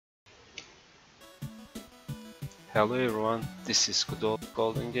Hello everyone, this is Good Old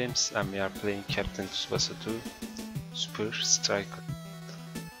Golden Games and we are playing Captain Tsubasa 2 Super Striker.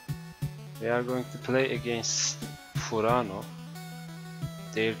 We are going to play against Furano.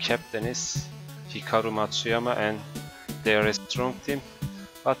 Their captain is Hikaru Matsumaya and they are a strong team,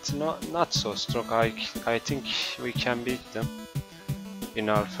 but not so strong. I think we can beat them in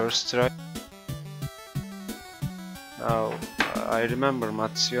our first try. Now I remember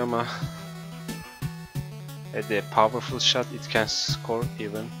Matsumaya at a powerful shot, it can score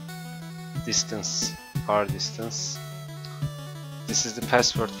even distance, far distance. This is the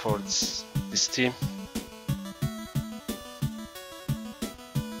password for this team.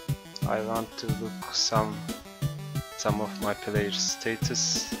 I want to look some of my players'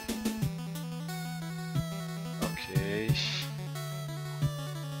 status. Okay,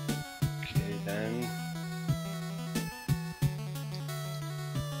 then.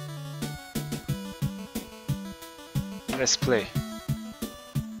 Let's play.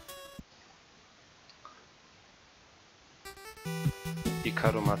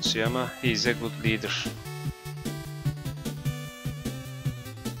 Hikaru Matsumaya, he is a good leader.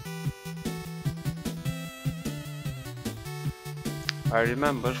 I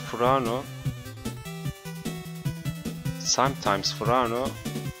remember Furano, sometimes Furano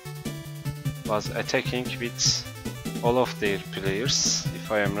was attacking with all of their players,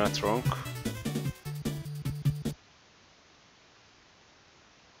 if I am not wrong.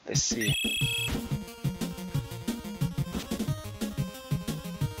 Let's see.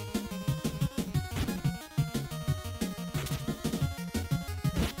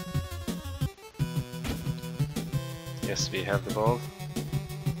 Yes, we have the ball.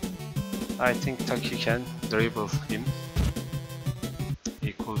 I think Taki can dribble him.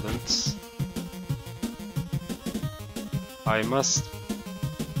 He couldn't. I must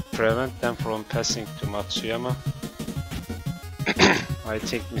prevent them from passing to Matsumaya. I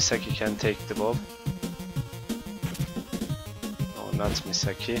think Misaki can take the ball. No, not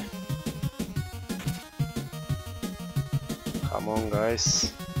Misaki. Come on,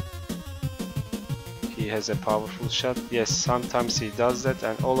 guys. He has a powerful shot. Yes, sometimes he does that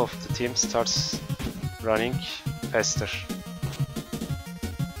and all of the team starts running faster.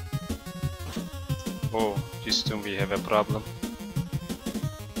 Oh, Houston, we have a problem.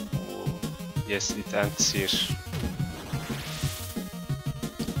 Oh, yes, it ends here.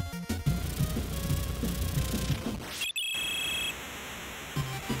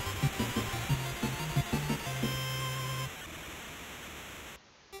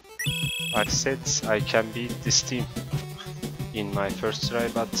 I said I can beat this team in my first try,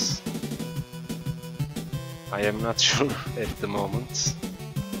 but I am not sure at the moment.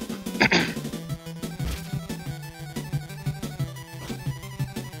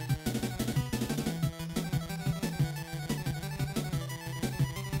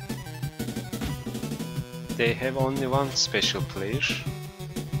 They have only one special player,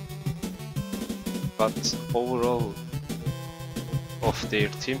 but overall of their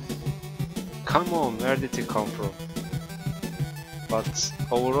team. Come on, where did he come from? But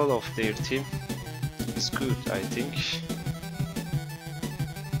overall of their team is good, I think.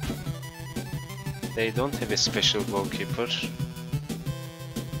 They don't have a special goalkeeper,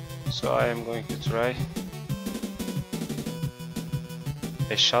 so I am going to try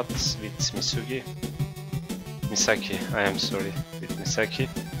a shot with Misaki, I am sorry, with Misaki.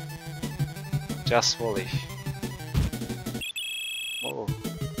 Just volley. Oh.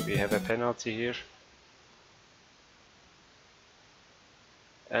 We have a penalty here,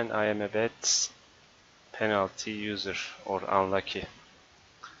 and I am a bad penalty user or unlucky.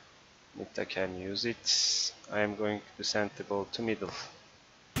 Nita can use it. I am going to send the ball to middle.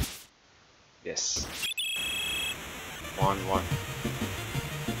 Yes, 1-1.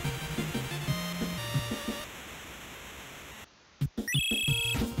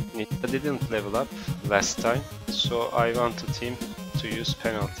 Nita didn't level up last time, so I want the team to use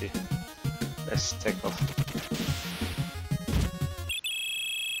penalty. Let's tackle.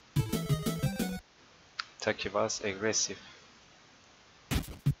 Taki was aggressive.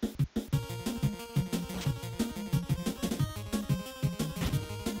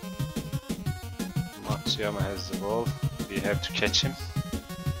 Matsumaya has the ball. We have to catch him.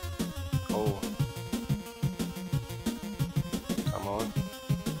 Oh. Come on.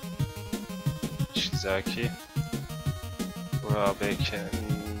 Shizaki. Urabe can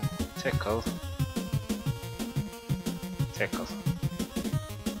tackle.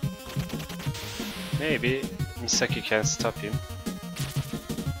 Maybe Misaki can stop him.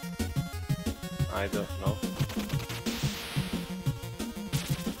 I don't know.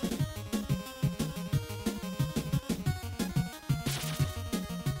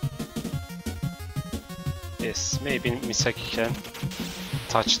 Yes, maybe Misaki can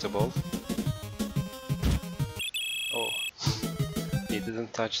touch the ball. Oh, he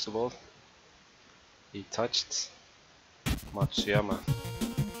didn't touch the ball. He touched Matsuyama.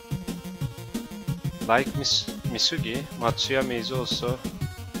 Like Misugi, Matsuyama is also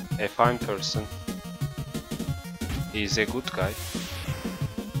a fine person. He is a good guy.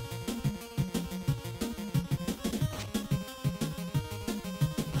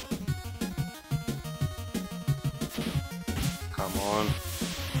 Come on.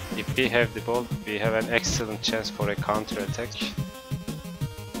 If we have the ball, we have an excellent chance for a counter attack.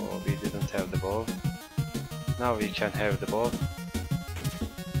 Oh, we didn't have the ball. Now we can have the ball.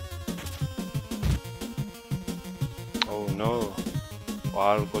 Oh no,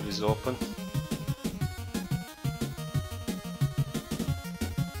 our goal is open.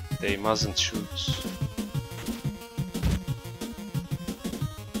 They mustn't shoot.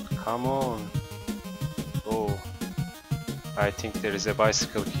 Come on. Oh, I think there is a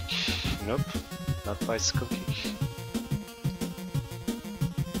bicycle kick. Nope, not bicycle kick.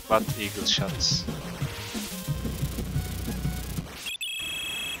 But eagle shots.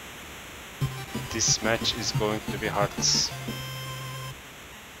 This match is going to be hard.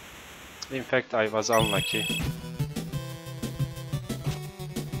 In fact, I was unlucky.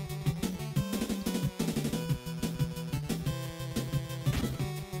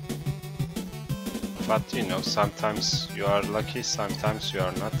 But you know, sometimes you are lucky, sometimes you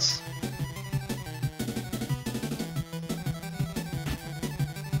are not.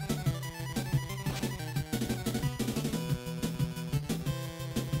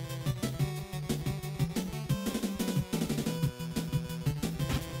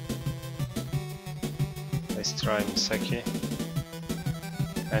 Let's try Misaki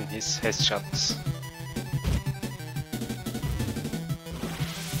and his headshots.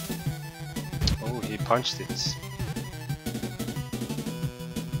 Oh, he punched it.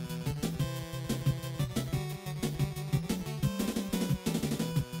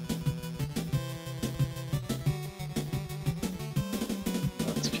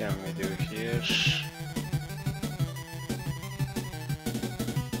 What can we do here?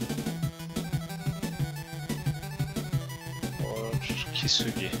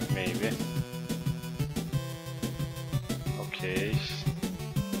 Kisugi, maybe. Okay.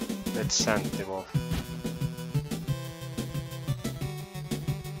 Let's send the ball.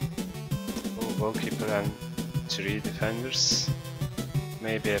 Oh, goalkeeper and 3 defenders.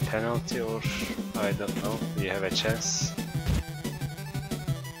 Maybe a penalty, or I don't know. We have a chance.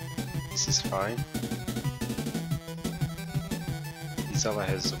 This is fine. Izawa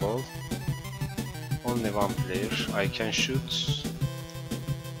has the ball. Only one player. I can shoot.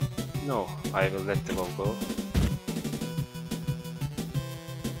 No, I will let the ball go.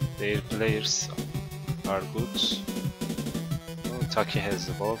 Their players are good. Oh, Taki has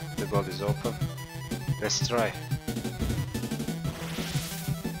the ball. The ball is open. Let's try.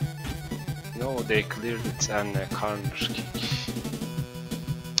 No, they cleared it and a corner kick.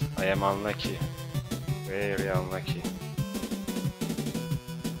 I am unlucky. Very unlucky.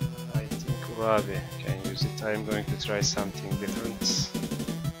 I think Urabe can use it. I am going to try something different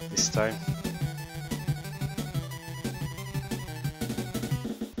this time.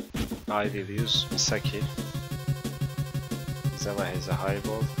 I will use Misaki. Izawa has a high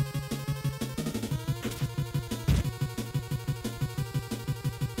ball.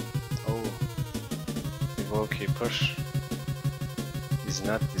 Oh, the goalkeeper is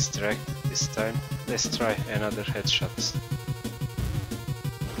not distracted this time. Let's try another headshot.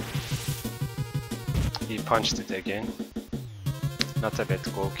 He punched it again. Not a bad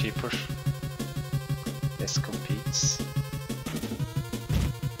goalkeeper. Let's compete.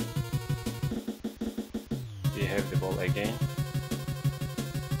 We have the ball again.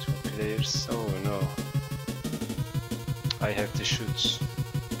 2 players. Oh no. I have to shoot.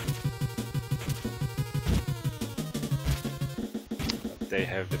 But they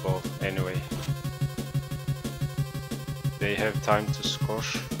have the ball anyway. They have time to score.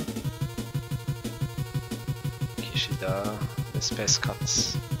 Kishida. Let's pass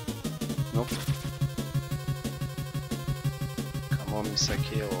cuts. Nope. Come on,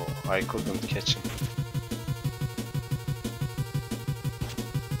 Misaki. Oh, I couldn't catch him.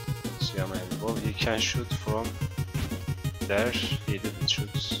 Well, he can shoot from there. He didn't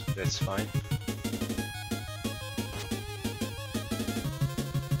shoot. That's fine.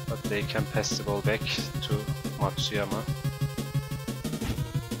 But they can pass the ball back to Matsuyama.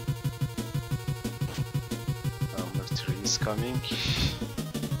 Number 3 is coming.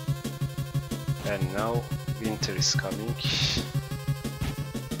 And now Winter is coming.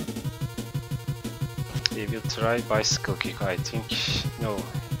 He will try bicycle kick, I think. No.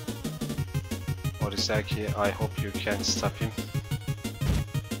 Morisaki, I hope you can stop him.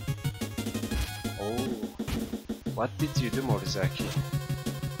 Oh. What did you do, Morisaki?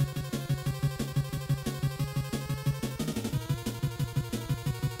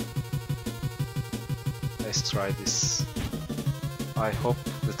 Let's try this. I hope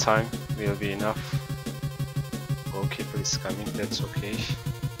the time will be enough. Goalkeeper is coming, that's okay.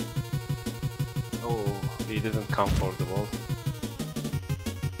 Oh, he didn't come for the ball.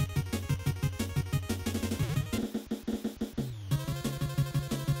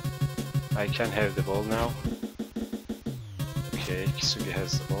 I can have the ball now. Okay, Kisugi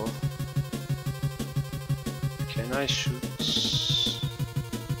has the ball. Can I shoot?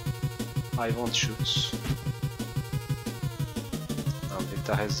 I won't shoot. Now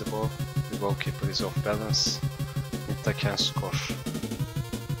Nita has the ball. The goalkeeper is off balance. Nita can score.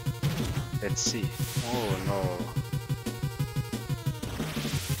 Let's see. Oh no.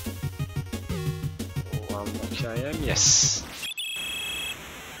 Oh, unlucky I am. Yes.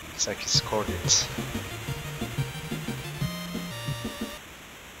 Morisaki scored it.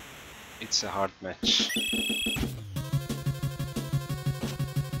 It's a hard match.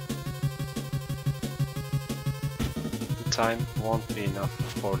 The time won't be enough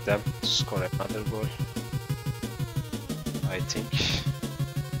for them to score another goal, I think.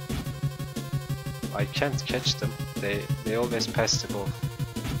 I can't catch them. They always pass the ball,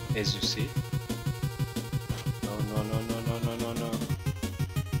 as you see. No, no, no, no, no, no, no, no.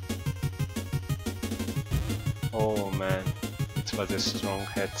 Oh man, it was a strong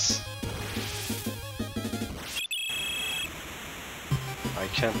hit. I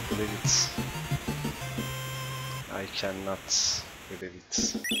can't believe it. I cannot believe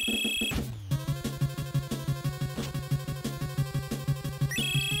it.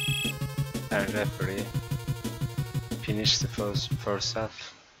 And referee finished the first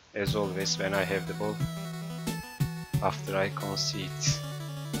half, as always when I have the ball, after I concede.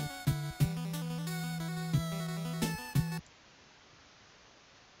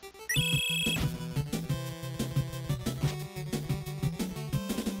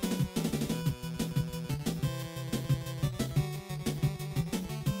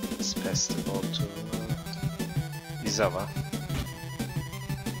 Let's pass the ball to Izawa.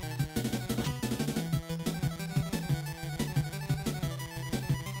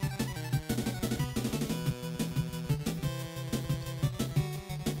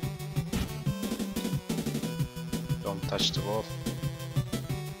 Don't touch the ball.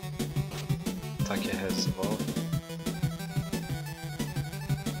 Take has the ball.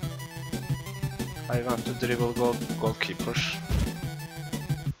 I want to dribble goalkeeper.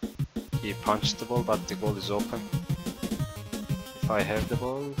 He punched the ball, but the goal is open. If I have the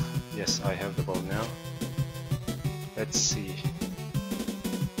ball, yes, I have the ball now. Let's see.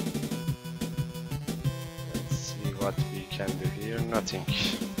 Let's see what we can do here. Nothing.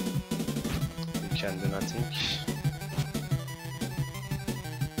 We can do nothing.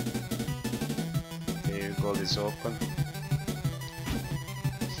 Their goal is open.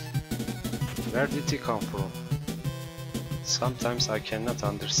 Where did he come from? Sometimes I cannot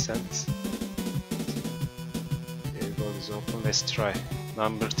understand. Their goal is open. Let's try.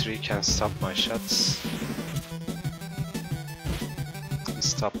 Number 3 can stop my shots. He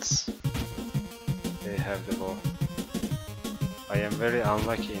stopped. They have the ball. I am very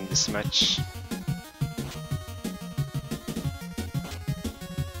unlucky in this match.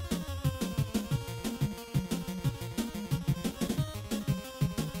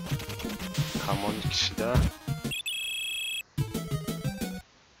 Come on, Kishida.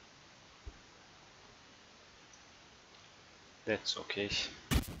 That's okay.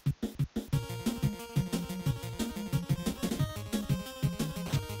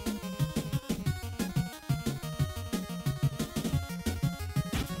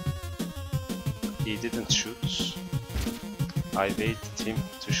 He didn't shoot. I waited him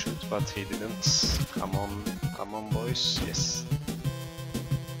to shoot, but he didn't. Come on boys, yes.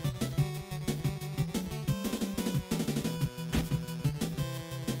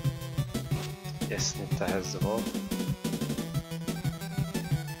 Yes, Nita has the ball.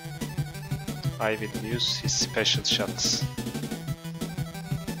 I will use his special shots.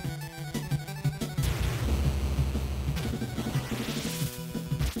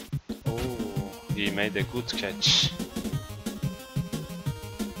 Oh, he made a good catch.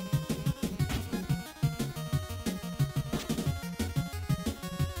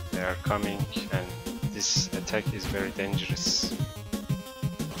 They are coming, and this attack is very dangerous.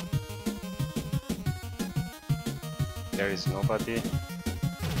 There is nobody.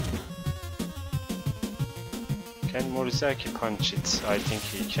 Can Morisaki punch it? I think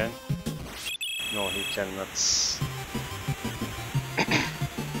he can. No, he cannot.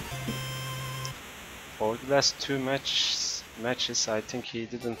 For the last two matches, I think he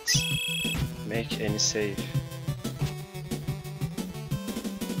didn't make any save.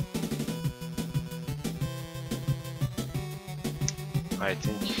 I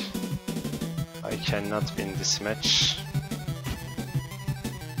think I cannot win this match.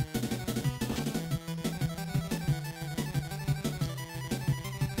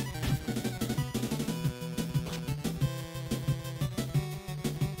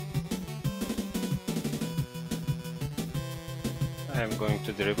 I am going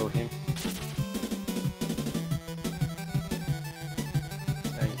to dribble him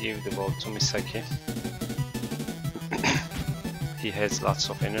and give the ball to Misaki. He has lots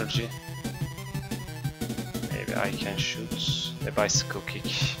of energy. Maybe I can shoot a bicycle kick.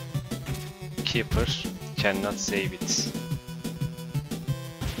 Keeper cannot save it.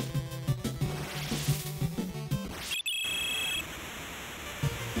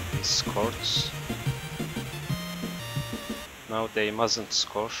 He scored. Now they mustn't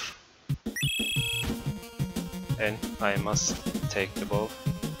score. And I must take the ball.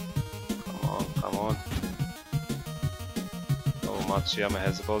 Come on, come on. Oh, Matsuyama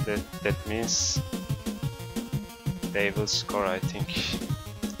has the ball. That means they will score, I think.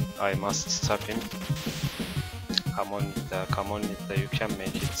 I must stop him. Come on, Nita, come on, Nita, you can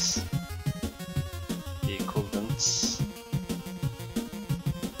make it. He couldn't.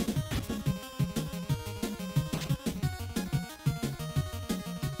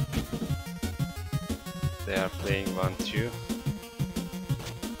 They are playing 1-2.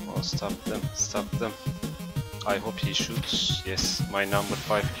 Oh, stop them, stop them. I hope he shoots. Yes, my number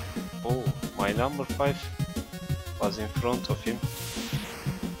 5. Oh, my number 5 was in front of him.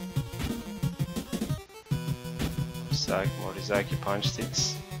 Morisaki punched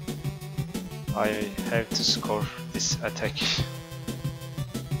it. I have to score this attack.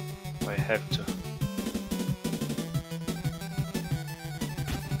 I have to.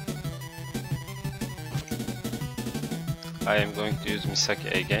 I am going to use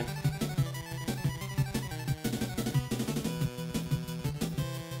Misaki again.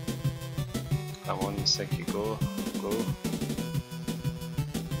 Come on, Misaki, go, go.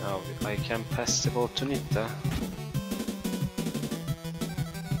 Now I can pass the ball to Nita.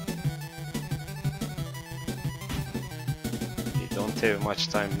 We don't have much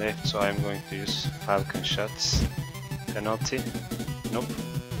time left, so I'm going to use Falcon shots. Penalty? Nope.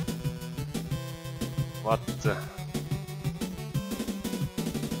 What the?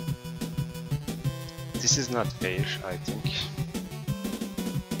 This is not fair, I think.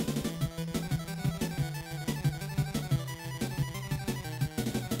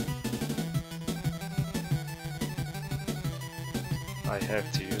 I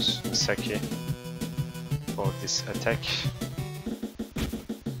have to use Misaki for this attack.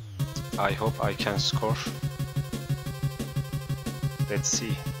 I hope I can score. Let's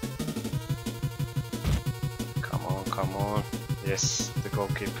see. Come on, come on. Yes, the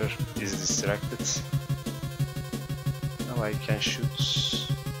goalkeeper is distracted. Now I can shoot.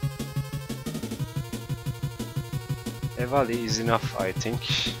 A volley is enough, I think.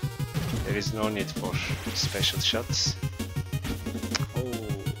 There is no need for special shots. Oh.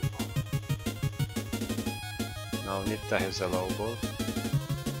 Now Nita has a low ball.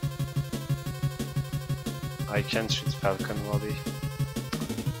 I can't shoot Falcon volley.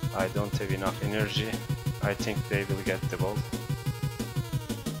 I don't have enough energy. I think they will get the ball.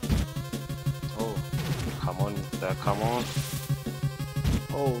 Oh, come on, Nita, come on.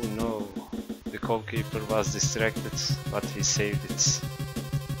 Oh no, the goalkeeper was distracted, but he saved it.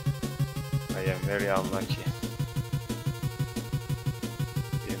 I am very unlucky.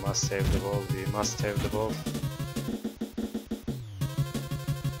 We must have the ball, we must have the ball.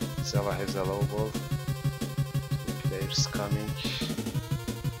 Zava has a low ball. Two players coming.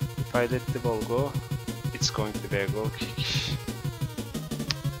 If I let the ball go, it's going to be a goal kick.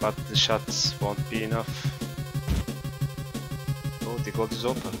 But the shots won't be enough. Oh, the goal is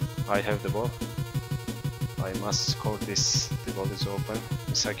open. I have the ball. I must score this. The ball is open.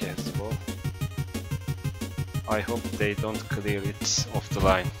 Misaki has the ball. I hope they don't clear it off the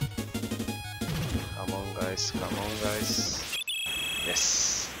line. Come on guys, come on guys. Yes.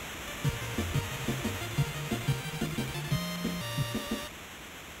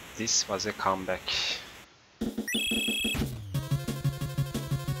 This was a comeback.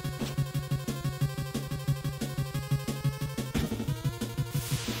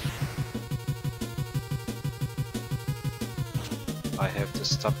 I have to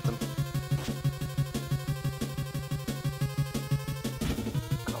stop them.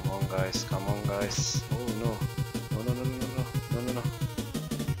 Yes. Oh no. No, no, no, no, no, no, no, no.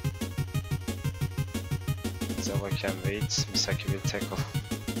 Zawa can wait. Misaki will tackle.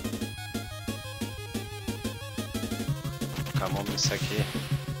 Come on, Misaki.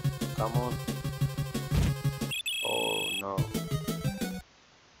 Come on. Oh no.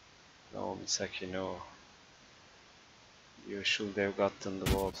 No, Misaki, no. You should have gotten the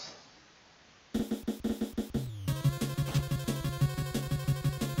ball.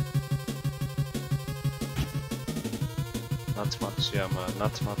 Not Matsuyama,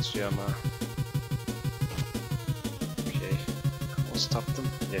 not Matsuyama. Okay, come on, stop them.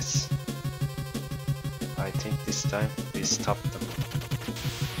 Yes. I think this time we stop them.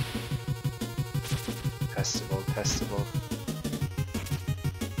 Pass the ball, pass the ball.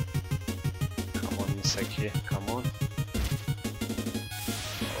 Come on, Misaki, come on.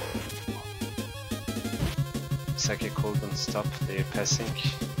 Misaki couldn't stop their passing.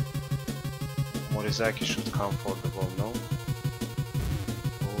 Morisaki should come for the ball, no?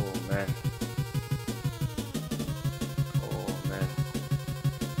 Oh man. Oh man.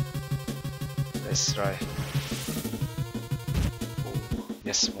 Let's try. Oh,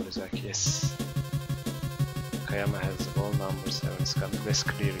 yes, Morisaki, yes. Kayama has the ball, number 7 is coming. Let's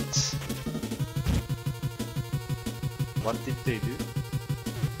clear it. What did they do?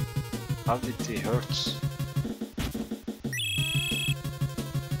 How did they hurt?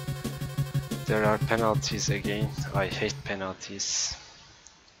 There are penalties again. I hate penalties.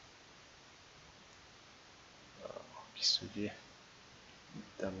 Kisugi,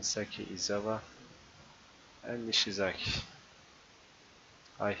 Damisaki, Izawa, and Nishizaki.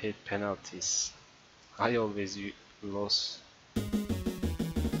 I hate penalties. I always lose.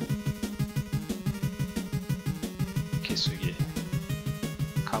 Kisugi.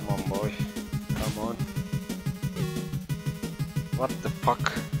 Come on, boy. Come on. What the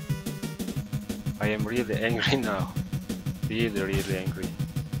fuck? I am really angry now. Really, really angry.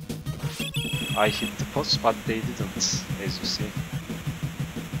 I hit the post, but they didn't, as you see.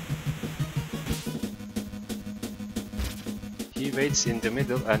 He waits in the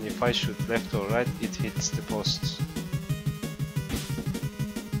middle, and if I shoot left or right, it hits the post.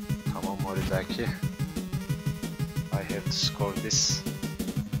 Come on, Morisaki. I have to score this.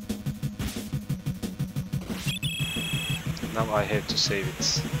 Now I have to save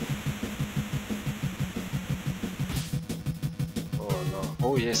it. Oh no.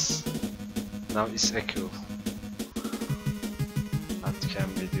 Oh yes. Now it's equal. What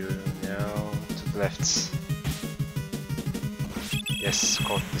can we do now? To the left. Yes,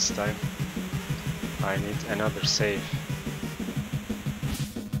 scored this time. I need another save.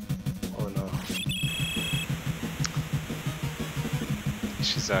 Oh no.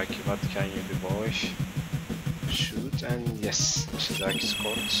 Shizaki, what can you do, boy? Shoot, and yes, Shizaki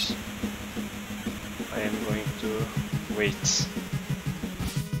scored. I am going to wait.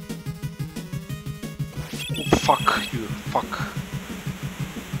 Oh, fuck you, fuck.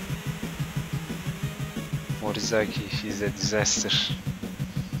 Morisaki, he's a disaster.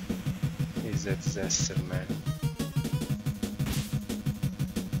 He's a disaster, man.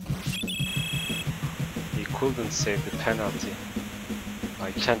 He couldn't save the penalty.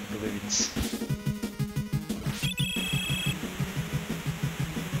 I can't believe it.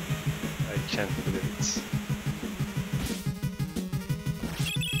 I can't believe it.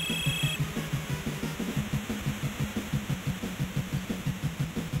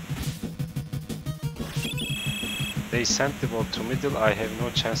 They sent the ball to middle, I have no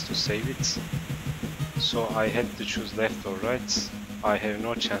chance to save it. So I had to choose left or right. I have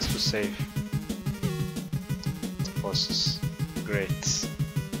no chance to save. The posts. Great.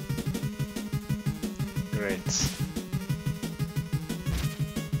 Great.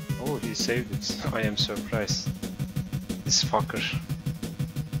 Oh, he saved it. I am surprised. This fucker.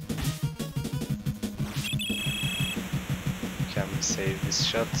 Can we save these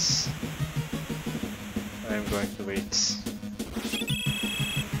shots? I am going to wait.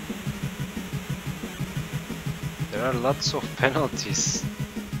 There are lots of penalties.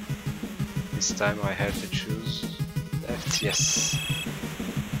 This time I have to choose left, yes.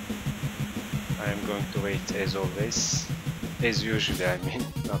 I am going to wait as always. As usually, I mean,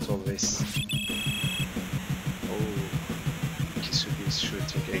 not always. Oh, Kisugi is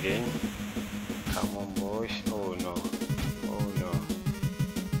shooting again. Come on, boy. Oh no. Oh no.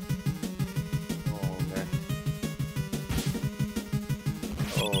 Oh man.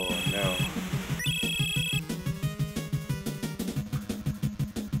 Oh no.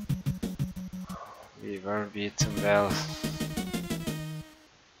 We were beaten well.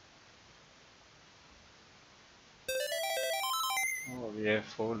 We have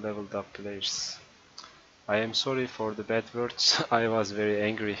 4 leveled up players. I am sorry for the bad words. I was very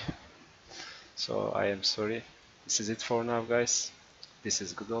angry. So I am sorry. This is it for now, guys. This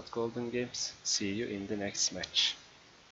is Good Old Golden Games. See you in the next match.